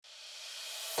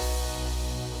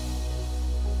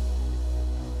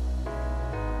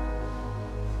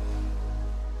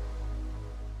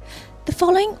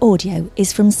following audio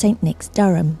is from St Nick's,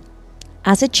 Durham.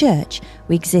 As a church,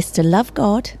 we exist to love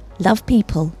God, love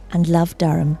people, and love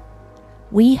Durham.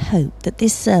 We hope that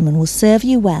this sermon will serve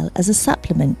you well as a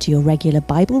supplement to your regular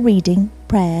Bible reading,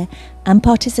 prayer, and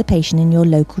participation in your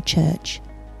local church.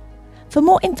 For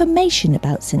more information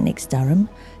about St Nick's, Durham,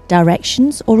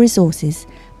 directions or resources,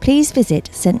 please visit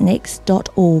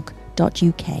stnicks.org.uk.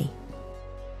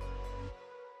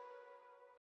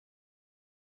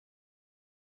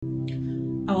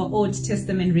 Our Old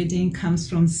Testament reading comes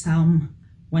from Psalm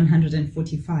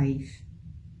 145.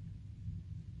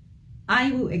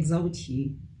 I will exalt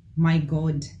you, my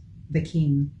God, the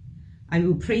King. I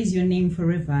will praise your name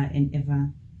forever and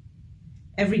ever.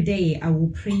 Every day I will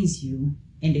praise you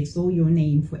and extol your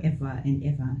name forever and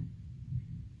ever.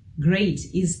 Great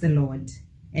is the Lord,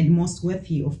 and most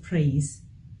worthy of praise.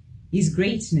 His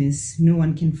greatness no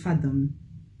one can fathom.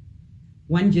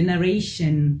 One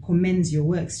generation commends your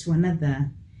works to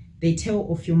another. They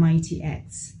tell of your mighty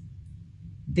acts.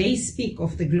 They speak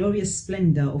of the glorious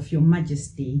splendor of your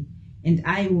majesty, and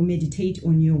I will meditate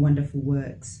on your wonderful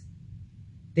works.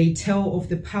 They tell of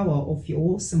the power of your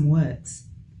awesome works,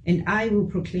 and I will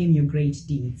proclaim your great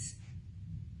deeds.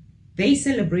 They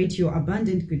celebrate your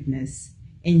abundant goodness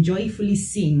and joyfully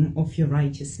sing of your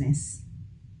righteousness.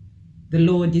 The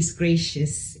Lord is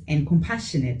gracious and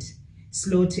compassionate,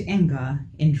 slow to anger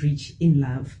and rich in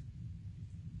love.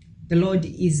 The Lord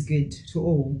is good to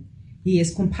all. He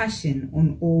has compassion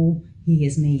on all he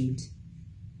has made.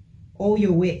 All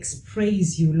your works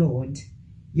praise you, Lord.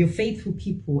 Your faithful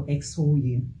people extol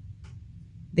you.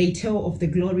 They tell of the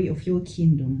glory of your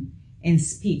kingdom and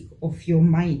speak of your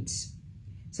might,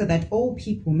 so that all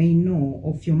people may know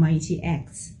of your mighty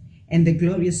acts and the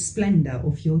glorious splendor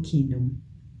of your kingdom.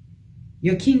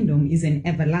 Your kingdom is an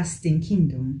everlasting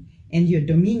kingdom, and your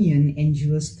dominion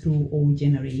endures through all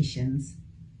generations.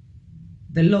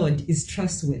 The Lord is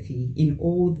trustworthy in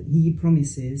all he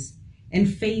promises,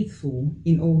 and faithful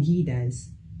in all he does.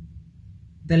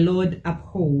 The Lord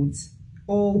upholds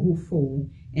all who fall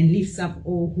and lifts up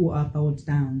all who are bowed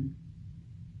down.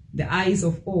 The eyes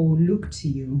of all look to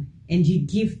you, and you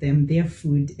give them their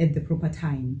food at the proper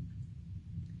time.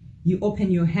 You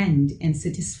open your hand and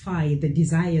satisfy the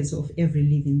desires of every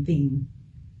living thing.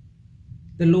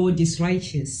 The Lord is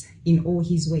righteous in all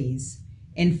his ways,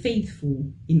 and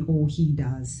faithful in all he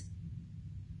does.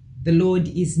 The Lord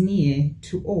is near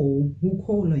to all who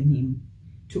call on him,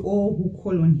 to all who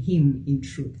call on him in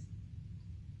truth.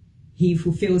 He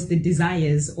fulfills the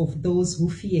desires of those who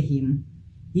fear him.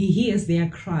 He hears their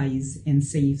cries and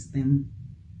saves them.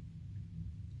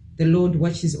 The Lord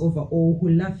watches over all who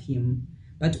love him,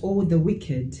 but all the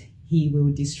wicked he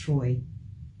will destroy.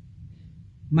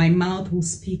 My mouth will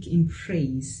speak in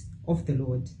praise of the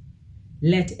Lord.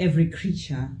 Let every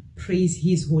creature praise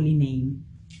his holy name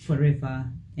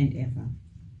forever and ever.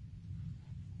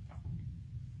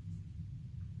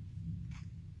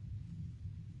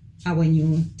 Our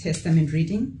New Testament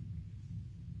reading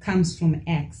comes from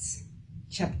Acts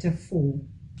chapter 4,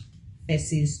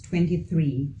 verses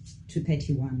 23 to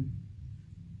 31.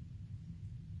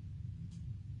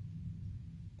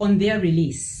 On their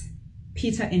release,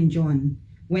 Peter and John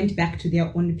went back to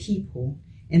their own people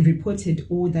and reported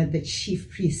all that the chief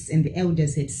priests and the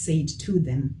elders had said to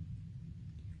them.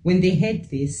 When they heard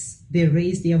this, they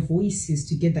raised their voices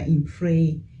together in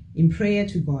prayer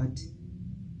to God.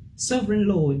 Sovereign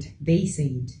Lord, they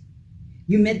said,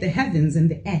 you made the heavens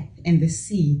and the earth and the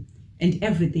sea and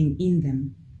everything in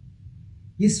them.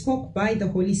 You spoke by the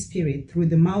Holy Spirit through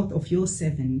the mouth of your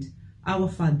servant, our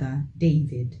father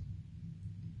David.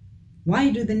 Why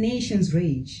do the nations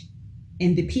rage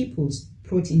and the peoples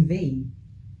plot in vain?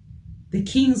 The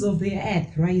kings of the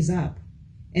earth rise up,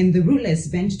 and the rulers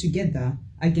band together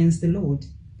against the Lord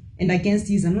and against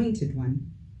his anointed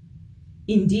one.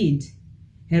 Indeed,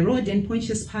 Herod and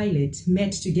Pontius Pilate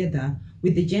met together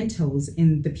with the Gentiles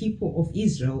and the people of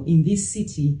Israel in this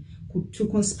city to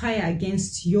conspire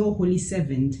against your holy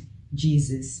servant,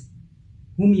 Jesus,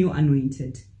 whom you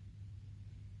anointed.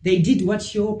 They did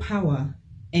what your power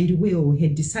and will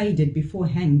had decided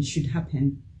beforehand should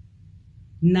happen.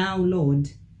 Now, Lord,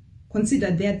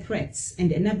 consider their threats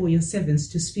and enable your servants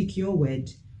to speak your word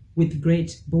with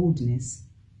great boldness.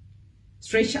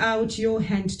 Stretch out your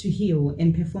hand to heal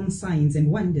and perform signs and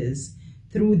wonders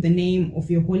through the name of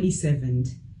your holy servant,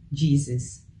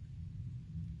 Jesus.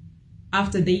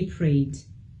 After they prayed,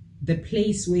 the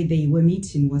place where they were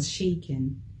meeting was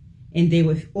shaken, and they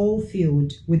were all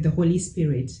filled with the Holy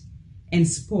Spirit and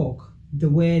spoke the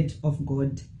word of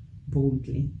God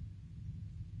boldly.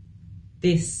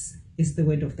 This is the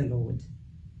word of the Lord.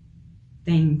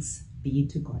 Thanks be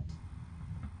to God.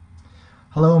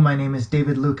 Hello, my name is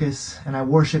David Lucas, and I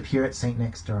worship here at St.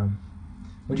 Nick's, Durham.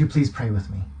 Would you please pray with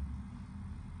me?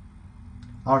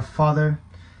 Our Father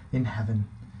in heaven,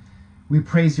 we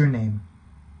praise your name.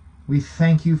 We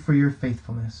thank you for your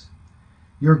faithfulness.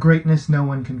 Your greatness no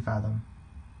one can fathom.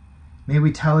 May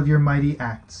we tell of your mighty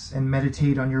acts and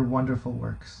meditate on your wonderful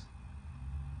works.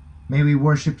 May we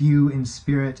worship you in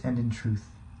spirit and in truth.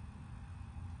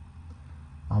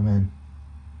 Amen.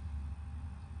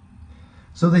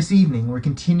 So this evening, we're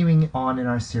continuing on in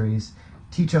our series,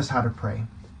 Teach Us How to Pray.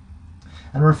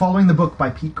 And we're following the book by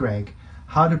Pete Greig,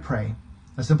 How to Pray,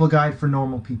 a simple guide for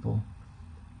normal people.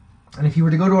 And if you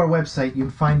were to go to our website,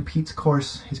 you'd find Pete's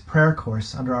course, his prayer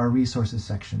course, under our resources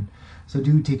section. So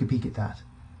do take a peek at that.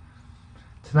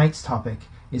 Tonight's topic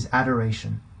is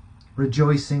adoration,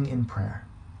 rejoicing in prayer.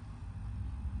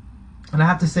 And I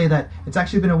have to say that it's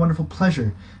actually been a wonderful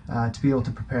pleasure to be able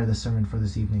to prepare this sermon for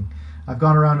this evening. I've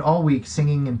gone around all week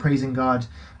singing and praising God,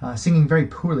 singing very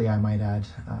poorly, I might add.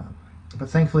 But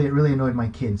thankfully it really annoyed my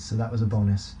kids, so that was a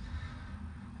bonus.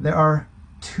 There are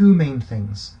two main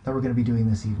things that we're going to be doing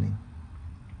this evening.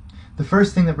 The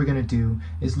first thing that we're going to do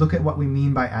is look at what we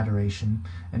mean by adoration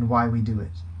and why we do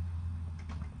it.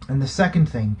 And the second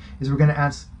thing is we're going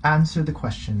to answer the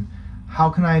question, how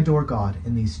can I adore God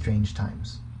in these strange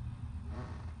times?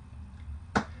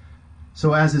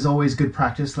 So as is always good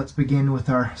practice, let's begin with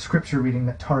our scripture reading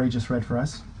that Tari just read for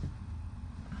us.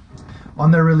 On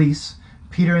their release,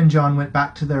 Peter and John went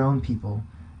back to their own people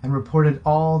and reported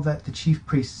all that the chief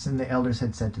priests and the elders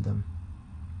had said to them.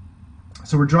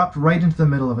 So we're dropped right into the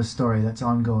middle of a story that's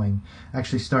ongoing,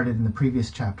 actually started in the previous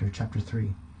chapter, chapter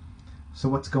 3. So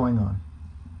what's going on?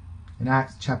 In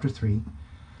Acts chapter 3,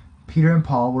 Peter and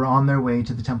Paul were on their way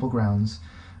to the temple grounds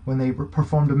when they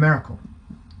performed a miracle.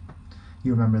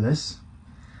 You remember this?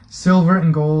 Silver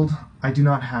and gold I do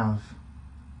not have,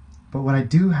 but what I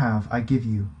do have I give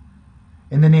you.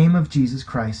 In the name of Jesus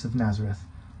Christ of Nazareth,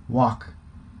 walk.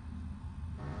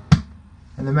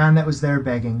 And the man that was there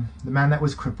begging, the man that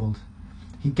was crippled,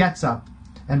 he gets up,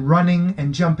 and running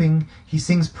and jumping, he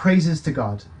sings praises to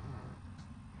God.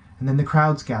 And then the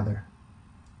crowds gather.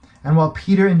 And while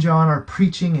Peter and John are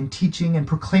preaching and teaching and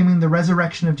proclaiming the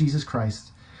resurrection of Jesus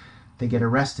Christ, they get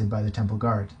arrested by the temple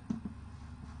guard.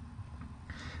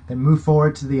 Then move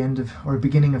forward to the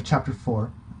beginning of chapter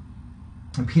 4.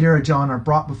 And Peter and John are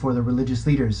brought before the religious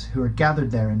leaders who are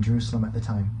gathered there in Jerusalem at the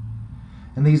time.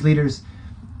 And these leaders,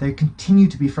 they continue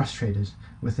to be frustrated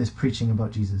with this preaching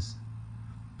about Jesus.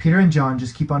 Peter and John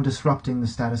just keep on disrupting the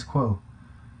status quo.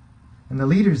 And the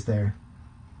leaders there,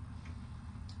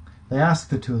 they ask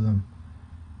the two of them,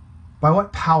 by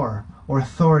what power or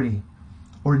authority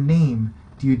or name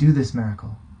do you do this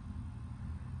miracle?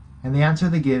 And the answer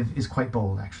they give is quite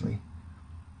bold, actually.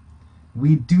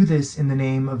 We do this in the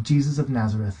name of Jesus of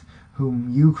Nazareth, whom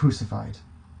you crucified,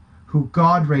 who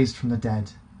God raised from the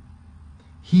dead.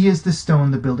 He is the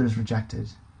stone the builders rejected,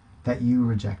 that you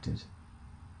rejected.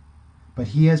 But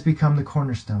he has become the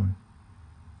cornerstone.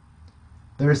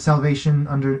 There is salvation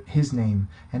under his name,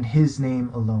 and his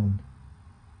name alone.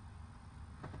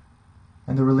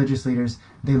 And the religious leaders,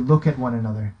 they look at one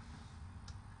another,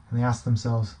 and they ask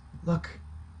themselves, look,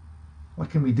 what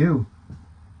can we do?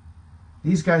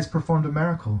 These guys performed a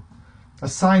miracle, a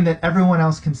sign that everyone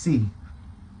else can see.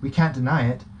 We can't deny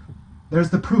it. There's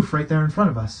the proof right there in front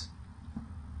of us.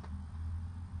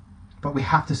 But we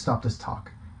have to stop this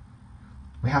talk.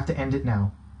 We have to end it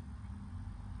now.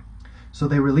 So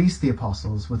they release the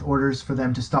apostles with orders for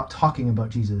them to stop talking about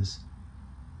Jesus.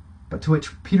 But to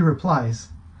which Peter replies,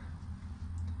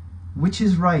 which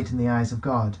is right in the eyes of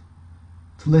God,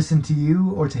 to listen to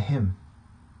you or to him?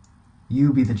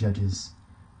 You be the judges.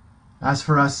 As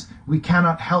for us, we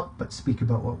cannot help but speak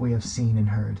about what we have seen and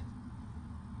heard.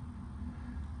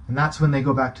 And that's when they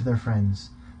go back to their friends,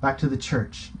 back to the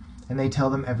church, and they tell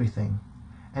them everything.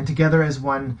 And together as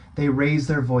one, they raise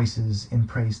their voices in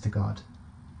praise to God.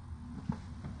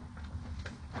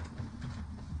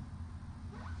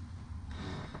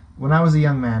 When I was a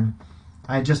young man,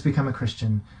 I had just become a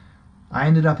Christian. I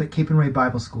ended up at Cape and Ray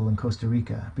Bible School in Costa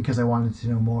Rica because I wanted to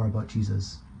know more about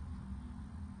Jesus.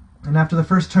 And after the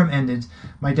first term ended,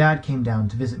 my dad came down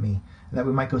to visit me, that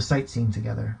we might go sightseeing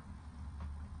together.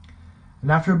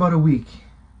 And after about a week,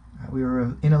 we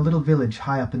were in a little village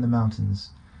high up in the mountains,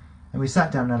 and we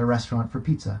sat down at a restaurant for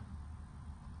pizza.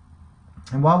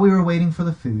 And while we were waiting for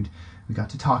the food, we got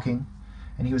to talking,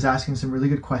 and he was asking some really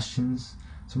good questions,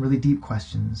 some really deep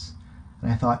questions.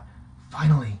 And I thought,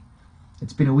 finally,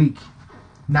 it's been a week.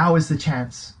 Now is the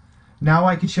chance. Now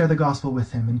I could share the gospel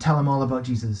with him and tell him all about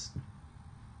Jesus.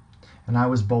 And I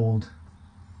was bold.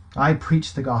 I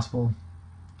preached the gospel.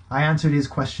 I answered his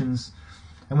questions.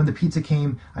 And when the pizza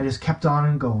came, I just kept on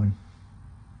and going.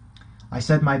 I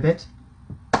said my bit,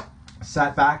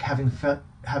 sat back having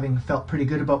felt pretty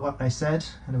good about what I said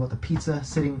and about the pizza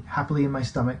sitting happily in my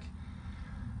stomach.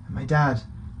 And my dad,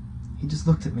 he just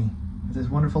looked at me with his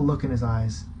wonderful look in his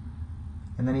eyes.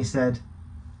 And then he said,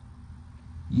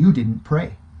 "You didn't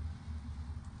pray."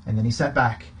 And then he sat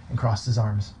back and crossed his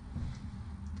arms.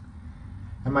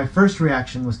 And my first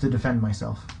reaction was to defend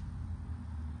myself.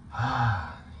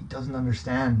 He doesn't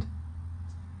understand.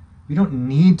 We don't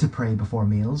need to pray before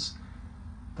meals.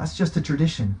 That's just a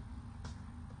tradition.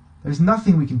 There's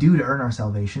nothing we can do to earn our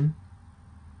salvation.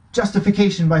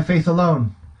 Justification by faith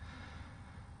alone.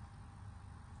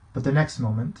 But the next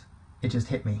moment, it just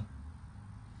hit me.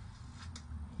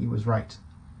 He was right.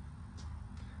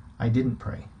 I didn't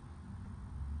pray.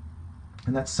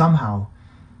 And that somehow,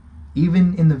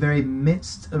 even in the very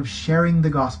midst of sharing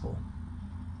the gospel,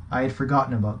 I had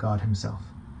forgotten about God himself.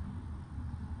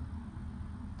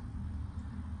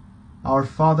 Our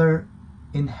Father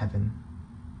in heaven,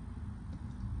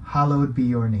 hallowed be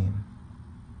your name.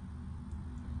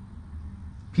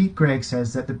 Pete Greig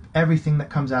says that everything that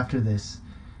comes after this,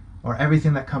 or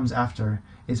everything that comes after,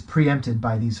 is preempted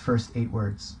by these first 8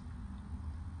 words.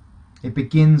 It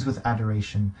begins with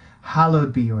adoration.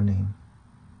 Hallowed be your name.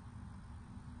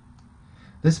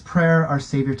 This prayer our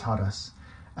Savior taught us,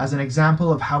 as an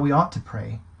example of how we ought to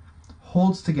pray,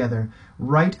 holds together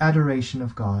right adoration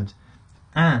of God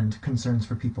and concerns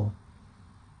for people.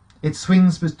 It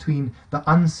swings between the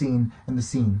unseen and the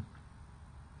seen.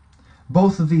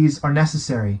 Both of these are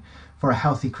necessary for a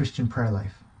healthy Christian prayer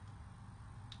life.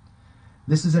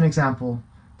 This is an example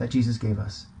that Jesus gave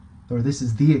us, or this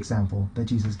is the example that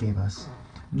Jesus gave us,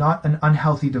 not an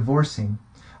unhealthy divorcing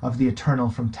of the eternal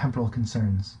from temporal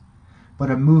concerns,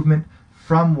 but a movement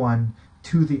from one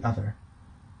to the other.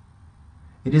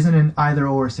 It isn't an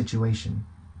either-or situation.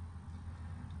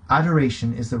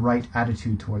 Adoration is the right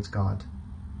attitude towards God,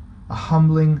 a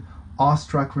humbling,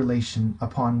 awestruck relation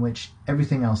upon which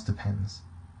everything else depends.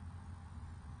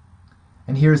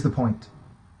 And here's the point.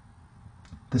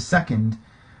 The second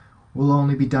will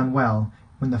only be done well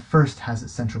when the first has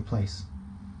its central place.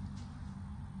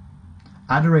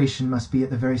 Adoration must be at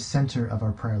the very center of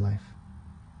our prayer life.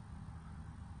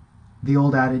 The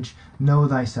old adage, know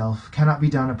thyself, cannot be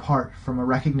done apart from a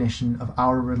recognition of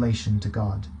our relation to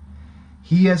God.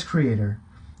 He as creator,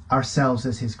 ourselves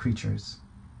as his creatures.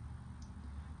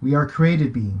 We are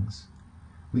created beings.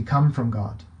 We come from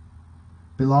God,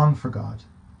 belong for God,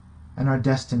 and are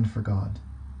destined for God.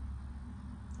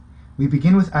 We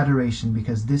begin with adoration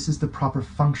because this is the proper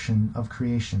function of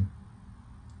creation.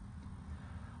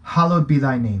 Hallowed be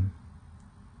thy name.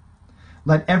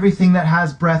 Let everything that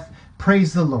has breath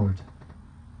praise the Lord.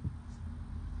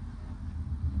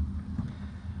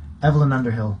 Evelyn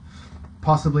Underhill,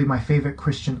 possibly my favorite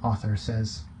Christian author,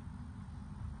 says,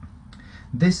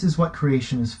 "This is what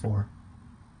creation is for.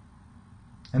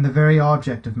 And the very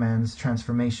object of man's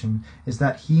transformation is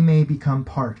that he may become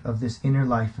part of this inner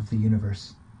life of the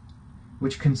universe,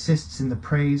 which consists in the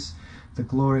praise, the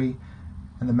glory,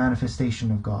 and the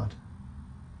manifestation of God."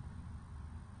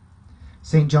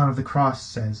 St. John of the Cross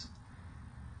says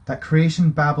that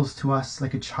creation babbles to us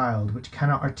like a child which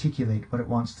cannot articulate what it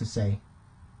wants to say,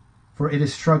 for it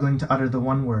is struggling to utter the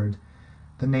one word,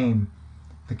 the name,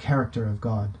 the character of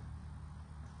God.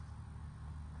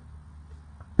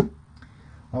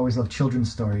 I always love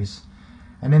children's stories,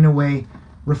 and in a way,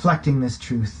 reflecting this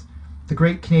truth, the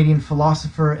great Canadian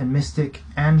philosopher and mystic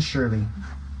Anne Shirley,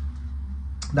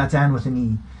 that's Anne with an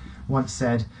E, once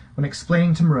said, when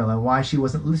explaining to Marilla why she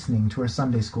wasn't listening to her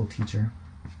Sunday school teacher.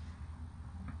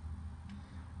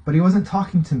 "But he wasn't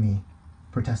talking to me,"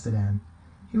 protested Anne.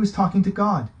 "He was talking to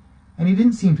God, and he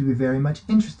didn't seem to be very much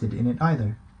interested in it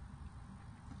either.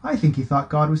 I think he thought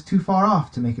God was too far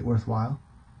off to make it worthwhile."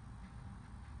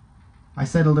 I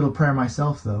said a little prayer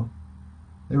myself, though.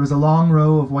 There was a long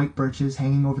row of white birches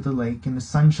hanging over the lake, and the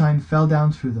sunshine fell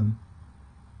down through them,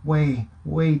 way,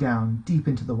 way down, deep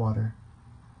into the water.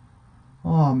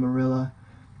 Oh, Marilla,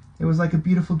 it was like a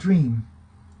beautiful dream.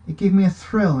 It gave me a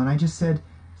thrill, and I just said,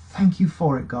 "Thank you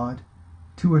for it, God,"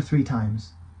 2 or 3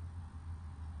 times.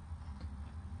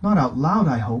 "Not out loud,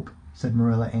 I hope," said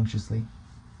Marilla anxiously.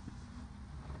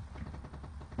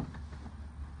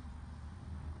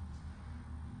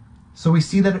 So we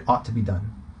see that it ought to be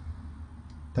done,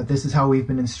 that this is how we've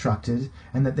been instructed,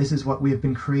 and that this is what we have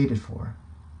been created for.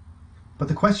 But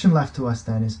the question left to us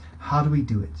then is, how do we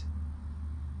do it?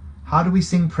 How do we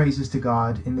sing praises to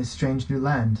God in this strange new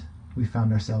land we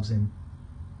found ourselves in?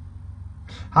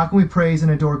 How can we praise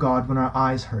and adore God when our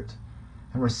eyes hurt,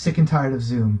 and we're sick and tired of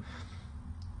Zoom,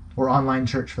 or online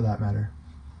church for that matter?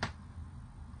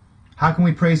 How can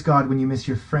we praise God when you miss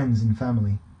your friends and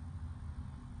family?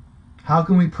 How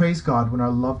can we praise God when our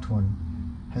loved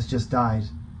one has just died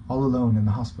all alone in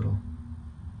the hospital?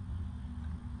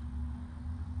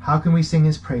 How can we sing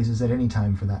his praises at any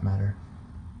time, for that matter?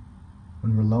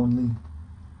 When we're lonely,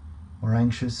 or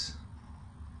anxious,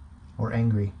 or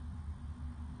angry?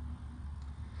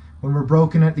 When we're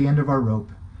broken at the end of our rope,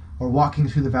 or walking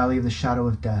through the valley of the shadow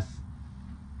of death?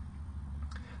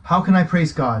 How can I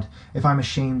praise God if I'm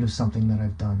ashamed of something that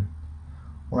I've done,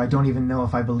 or I don't even know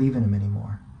if I believe in him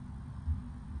anymore?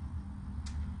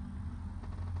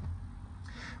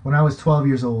 When I was 12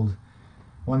 years old,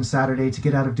 one Saturday, to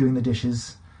get out of doing the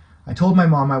dishes, I told my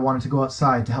mom I wanted to go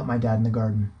outside to help my dad in the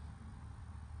garden.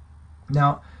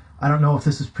 Now, I don't know if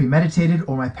this was premeditated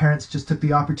or my parents just took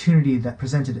the opportunity that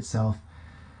presented itself,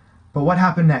 but what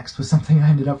happened next was something I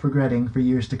ended up regretting for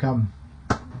years to come.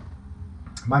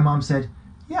 My mom said,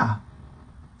 "Yeah,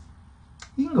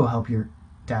 you can go help your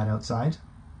dad outside."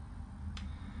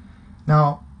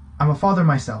 Now, I'm a father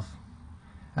myself,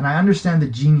 and I understand the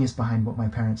genius behind what my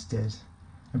parents did.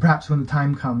 And perhaps when the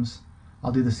time comes,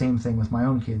 I'll do the same thing with my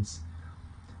own kids.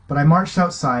 But I marched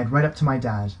outside right up to my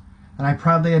dad, and I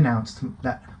proudly announced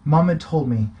that Mom had told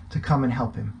me to come and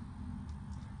help him.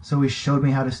 So he showed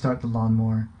me how to start the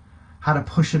lawnmower, how to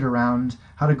push it around,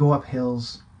 how to go up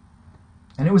hills.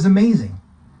 And it was amazing.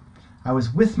 I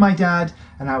was with my dad,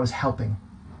 and I was helping.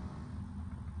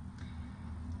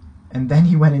 And then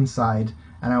he went inside,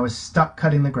 and I was stuck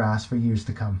cutting the grass for years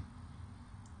to come.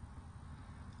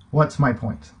 What's my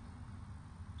point?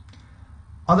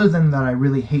 Other than that I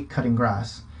really hate cutting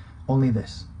grass, only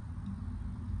this.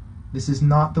 This is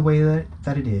not the way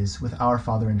that it is with our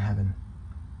Father in heaven.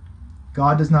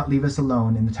 God does not leave us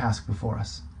alone in the task before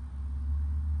us.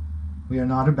 We are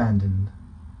not abandoned.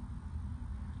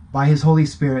 By his Holy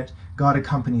Spirit, God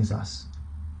accompanies us.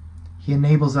 He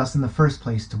enables us in the first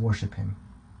place to worship him.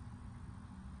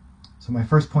 So my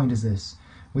first point is this: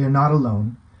 we are not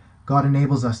alone. God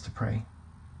enables us to pray.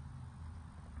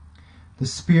 The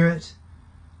Spirit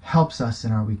helps us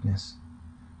in our weakness.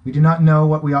 We do not know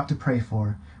what we ought to pray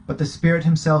for, but the Spirit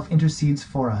himself intercedes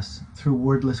for us through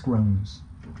wordless groans.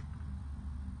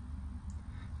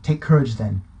 Take courage,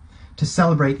 then, to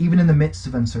celebrate even in the midst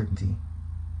of uncertainty.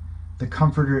 The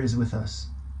Comforter is with us.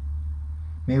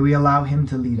 May we allow him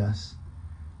to lead us,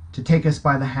 to take us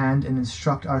by the hand and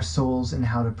instruct our souls in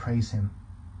how to praise him.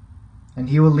 And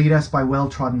he will lead us by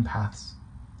well-trodden paths.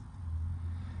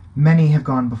 Many have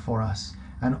gone before us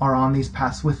and are on these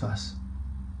paths with us.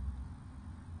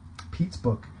 Pete's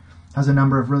book has a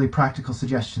number of really practical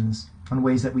suggestions on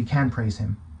ways that we can praise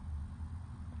him.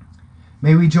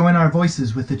 May we join our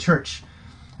voices with the church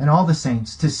and all the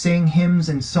saints to sing hymns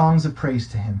and songs of praise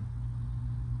to him.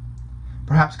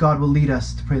 Perhaps God will lead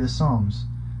us to pray the Psalms,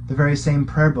 the very same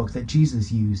prayer book that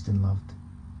Jesus used and loved.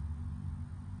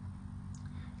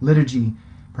 Liturgy,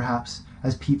 perhaps,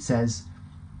 as Pete says,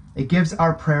 it gives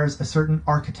our prayers a certain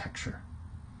architecture,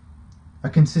 a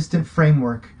consistent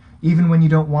framework, even when you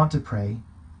don't want to pray,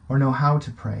 or know how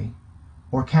to pray,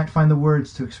 or can't find the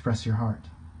words to express your heart.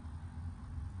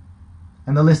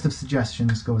 And the list of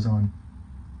suggestions goes on.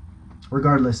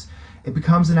 Regardless, it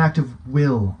becomes an act of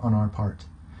will on our part,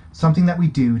 something that we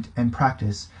do and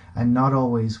practice, and not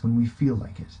always when we feel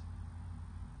like it.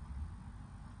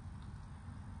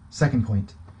 Second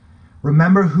point,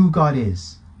 remember who God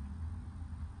is,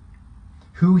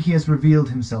 who he has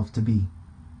revealed himself to be.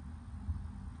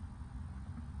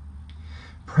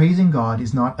 Praising God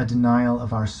is not a denial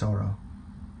of our sorrow.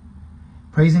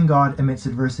 Praising God amidst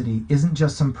adversity isn't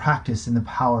just some practice in the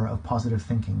power of positive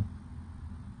thinking.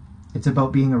 It's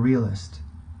about being a realist.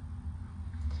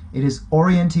 It is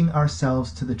orienting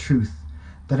ourselves to the truth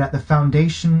that at the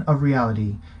foundation of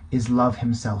reality is love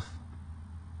himself.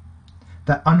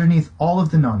 That underneath all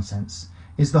of the nonsense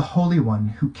is the Holy One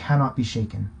who cannot be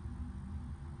shaken.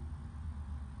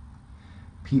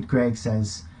 Pete Greig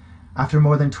says, after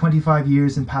more than 25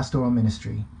 years in pastoral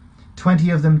ministry, 20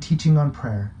 of them teaching on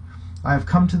prayer, I have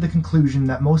come to the conclusion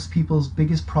that most people's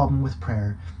biggest problem with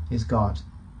prayer is God.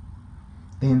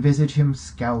 They envisage him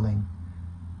scowling,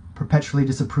 perpetually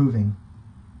disapproving,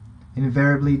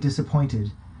 invariably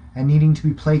disappointed, and needing to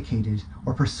be placated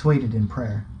or persuaded in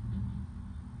prayer.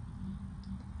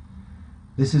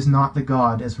 This is not the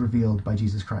God as revealed by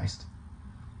Jesus Christ.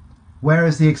 Where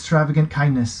is the extravagant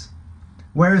kindness?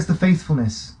 Where is the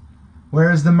faithfulness?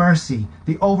 Where is the mercy,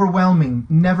 the overwhelming,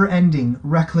 never-ending,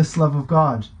 reckless love of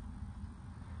God?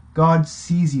 God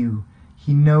sees you,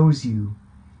 he knows you,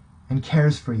 and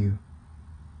cares for you.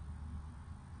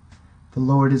 The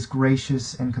Lord is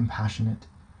gracious and compassionate,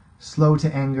 slow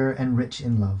to anger and rich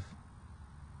in love.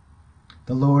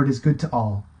 The Lord is good to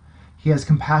all. He has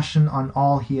compassion on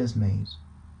all he has made.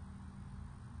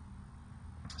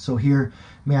 So here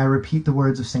may I repeat the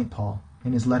words of St. Paul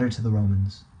in his letter to the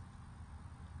Romans.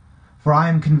 For I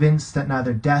am convinced that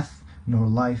neither death nor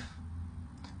life,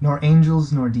 nor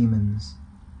angels nor demons,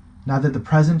 neither the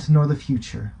present nor the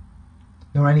future,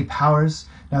 nor any powers,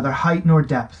 neither height nor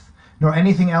depth, nor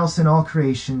anything else in all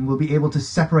creation will be able to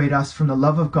separate us from the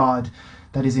love of God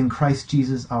that is in Christ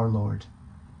Jesus our Lord.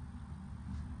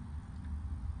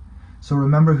 So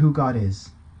remember who God is,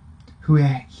 who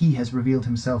he has revealed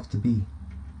himself to be.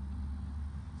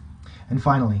 And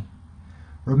finally,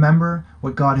 remember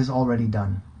what God has already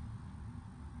done.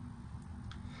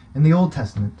 In the Old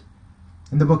Testament,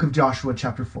 in the book of Joshua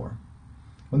chapter 4,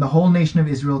 when the whole nation of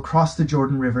Israel crossed the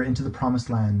Jordan River into the Promised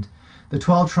Land, the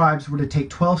 12 tribes were to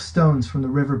take 12 stones from the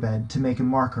riverbed to make a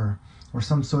marker or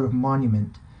some sort of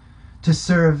monument to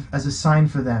serve as a sign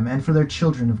for them and for their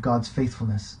children of God's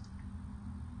faithfulness.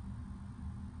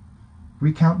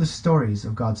 Recount the stories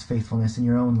of God's faithfulness in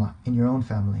your own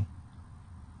family,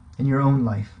 in your own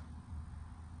life.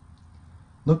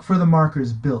 Look for the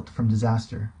markers built from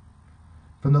disaster,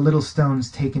 from the little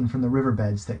stones taken from the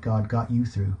riverbeds that God got you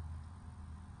through.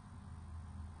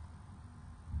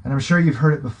 And I'm sure you've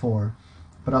heard it before,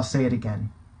 but I'll say it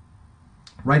again.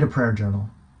 Write a prayer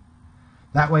journal.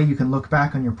 That way you can look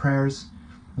back on your prayers,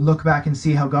 and look back and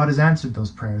see how God has answered those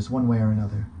prayers one way or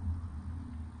another.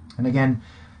 And again,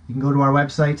 you can go to our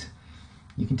website,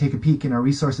 you can take a peek in our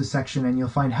resources section, and you'll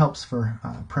find helps for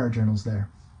prayer journals there.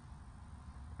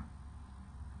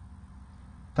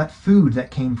 That food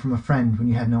that came from a friend when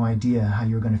you had no idea how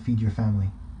you were going to feed your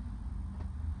family.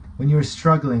 When you were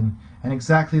struggling and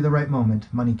exactly the right moment,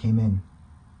 money came in.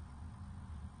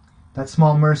 That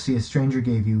small mercy a stranger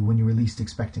gave you when you were least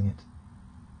expecting it.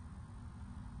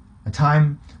 A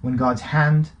time when God's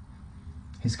hand,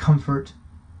 his comfort,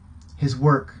 his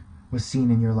work was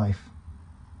seen in your life.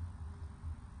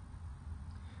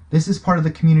 This is part of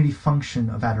the community function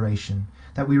of adoration,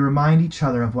 that we remind each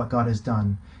other of what God has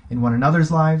done in one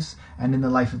another's lives and in the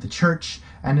life of the church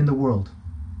and in the world.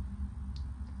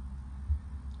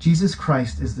 Jesus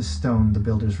Christ is the stone the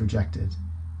builders rejected.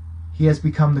 He has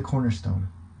become the cornerstone.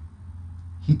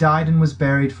 He died and was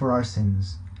buried for our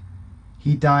sins.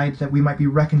 He died that we might be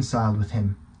reconciled with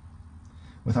him,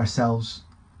 with ourselves,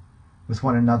 with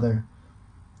one another,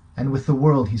 and with the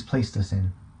world he's placed us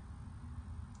in.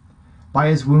 By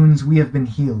his wounds we have been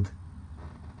healed.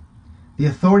 The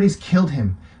authorities killed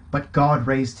him, but God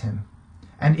raised him,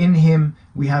 and in him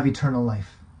we have eternal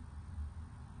life.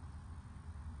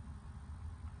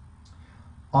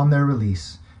 On their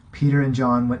release, Peter and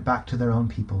John went back to their own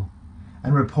people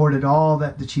and reported all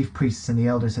that the chief priests and the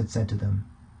elders had said to them.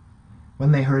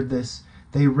 When they heard this,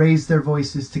 they raised their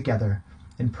voices together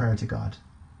in prayer to God.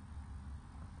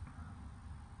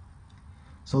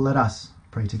 So let us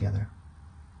pray together.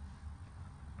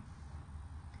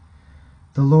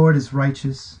 The Lord is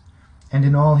righteous and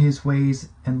in all his ways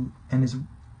and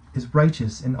is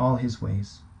righteous in all his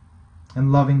ways,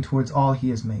 and loving towards all he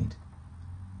has made.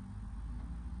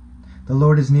 The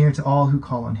Lord is near to all who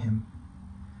call on him,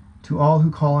 to all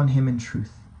who call on him in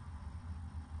truth.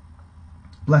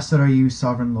 Blessed are you,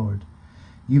 sovereign Lord.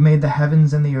 You made the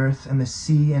heavens and the earth and the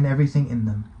sea and everything in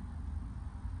them.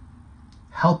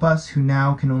 Help us who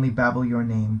now can only babble your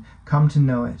name, come to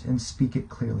know it and speak it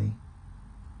clearly.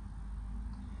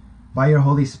 By your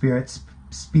Holy Spirit,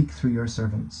 speak through your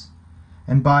servants,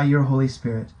 and by your Holy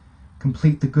Spirit,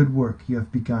 complete the good work you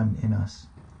have begun in us.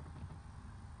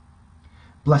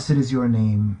 Blessed is your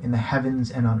name in the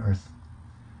heavens and on earth.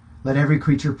 Let every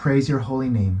creature praise your holy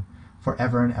name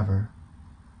forever and ever.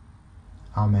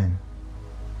 Amen.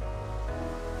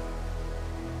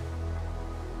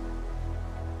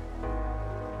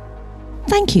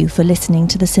 Thank you for listening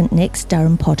to the St. Nick's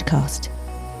Durham podcast.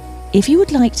 If you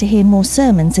would like to hear more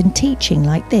sermons and teaching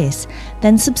like this,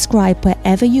 then subscribe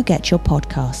wherever you get your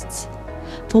podcasts.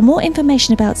 For more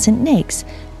information about St. Nick's,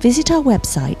 visit our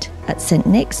website at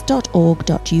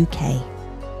stnicks.org.uk.